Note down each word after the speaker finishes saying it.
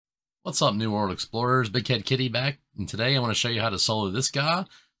What's up, New World Explorers? Big Head Kitty back, and today I want to show you how to solo this guy,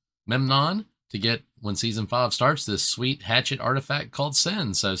 Memnon, to get, when Season 5 starts, this sweet hatchet artifact called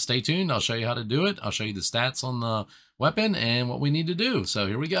Sin. So stay tuned, I'll show you how to do it. I'll show you the stats on the weapon and what we need to do. So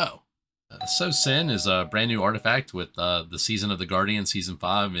here we go. So Sin is a brand new artifact with the Season of the Guardian, Season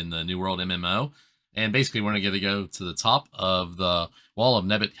 5 in the New World MMO. And basically we're going to go to the top of the wall of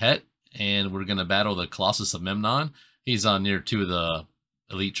Nebuchadnezzar, and we're going to battle the Colossus of Memnon. He's near two of the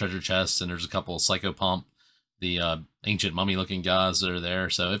elite treasure chests, and there's a couple of psychopomp, the ancient mummy looking guys that are there.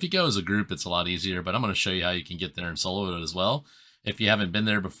 So if you go as a group, it's a lot easier, but I'm going to show you how you can get there and solo it as well. If you haven't been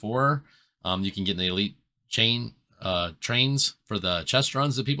there before, you can get in the elite chain trains for the chest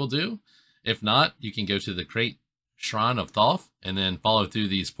runs that people do. If not, you can go to the Crate Shrine of Thoth and then follow through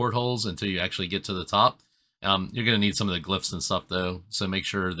these portholes until you actually get to the top. You're going to need some of the glyphs and stuff though, so make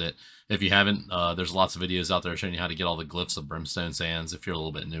sure that if you haven't, there's lots of videos out there showing you how to get all the glyphs of brimstone sands if you're a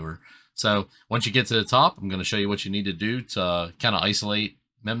little bit newer. So once you get to the top, I'm going to show you what you need to do to kind of isolate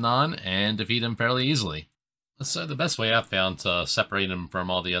Memnon and defeat him fairly easily. So the best way I've found to separate him from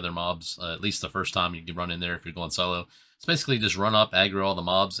all the other mobs, at least the first time you can run in there if you're going solo, it's basically just run up, aggro all the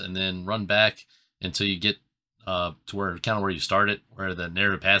mobs, and then run back until you get to where where you started, where the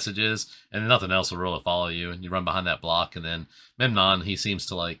narrow passage is, and nothing else will really follow you. And you run behind that block, and then Memnon, he seems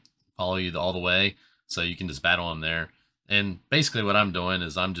to like follow you all the way, so you can just battle him there. And basically, what I'm doing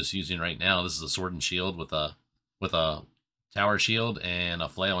is I'm just using right now. This is a sword and shield with a tower shield and a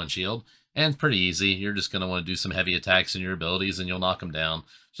flail and shield, and it's pretty easy. You're just going to want to do some heavy attacks in your abilities, and you'll knock them down.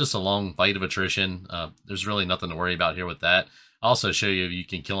 It's just a long fight of attrition. There's really nothing to worry about here with that. I'll also show you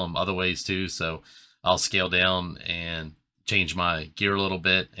can kill them other ways too. So I'll scale down and change my gear a little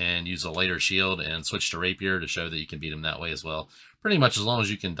bit and use a lighter shield and switch to Rapier to show that you can beat him that way as well. Pretty much as long as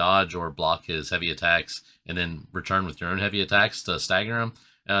you can dodge or block his heavy attacks and then return with your own heavy attacks to stagger him,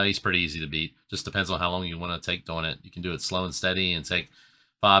 he's pretty easy to beat. Just depends on how long you want to take doing it. You can do it slow and steady and take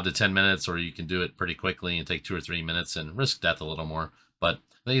 5 to 10 minutes, or you can do it pretty quickly and take 2 or 3 minutes and risk death a little more. But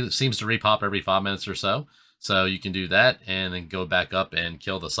it seems to repop every 5 minutes or so. So you can do that and then go back up and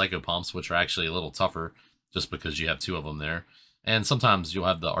kill the psychopomps, which are actually a little tougher just because you have 2 of them there. And sometimes you'll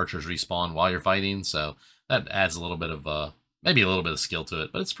have the archers respawn while you're fighting, so that adds a little bit of, maybe a little bit of skill to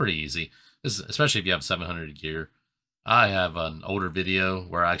it, but it's pretty easy, especially if you have 700 gear. I have an older video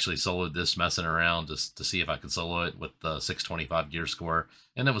where I actually soloed this messing around just to see if I could solo it with the 625 gear score,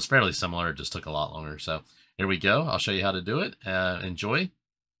 and it was fairly similar, it just took a lot longer. So here we go, I'll show you how to do it. Enjoy.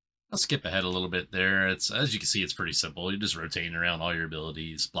 I'll skip ahead a little bit there. It's, as you can see, it's pretty simple. You're just rotating around all your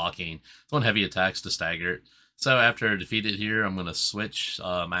abilities, blocking, throwing heavy attacks to stagger it. So after I defeat it here, I'm going to switch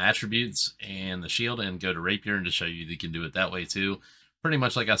my attributes and the shield and go to Rapier and to show you that you can do it that way too. Pretty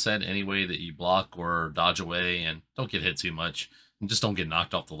much like I said, any way that you block or dodge away and don't get hit too much. And just don't get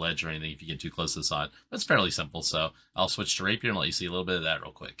knocked off the ledge or anything if you get too close to the side. That's fairly simple, so I'll switch to Rapier and let you see a little bit of that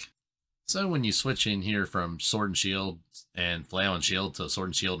real quick. So when you switch in here from sword and shield and flail and shield to sword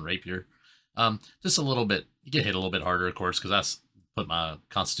and shield and Rapier, just a little bit, you get hit a little bit harder, of course, because I put my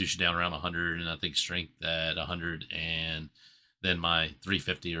constitution down around 100 and I think strength at 100 and then my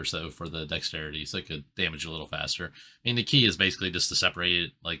 350 or so for the dexterity, so it could damage a little faster. I mean, the key is basically just to separate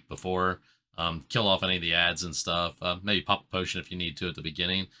it like before, kill off any of the ads and stuff, maybe pop a potion if you need to at the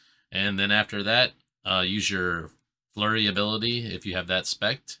beginning, and then after that, use your flurry ability if you have that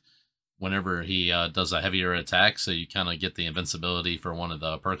spec'd whenever he does a heavier attack, so you kind of get the invincibility for one of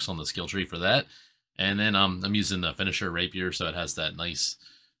the perks on the skill tree for that. And then I'm using the finisher Rapier, so it has that nice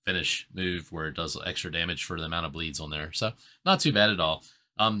finish move where it does extra damage for the amount of bleeds on there. So not too bad at all.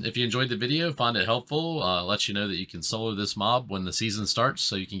 If you enjoyed the video, find it helpful, let you know that you can solo this mob when the season starts,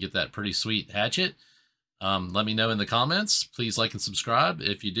 so you can get that pretty sweet hatchet. Let me know in the comments. Please like and subscribe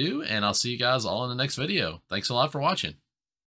if you do, and I'll see you guys all in the next video. Thanks a lot for watching.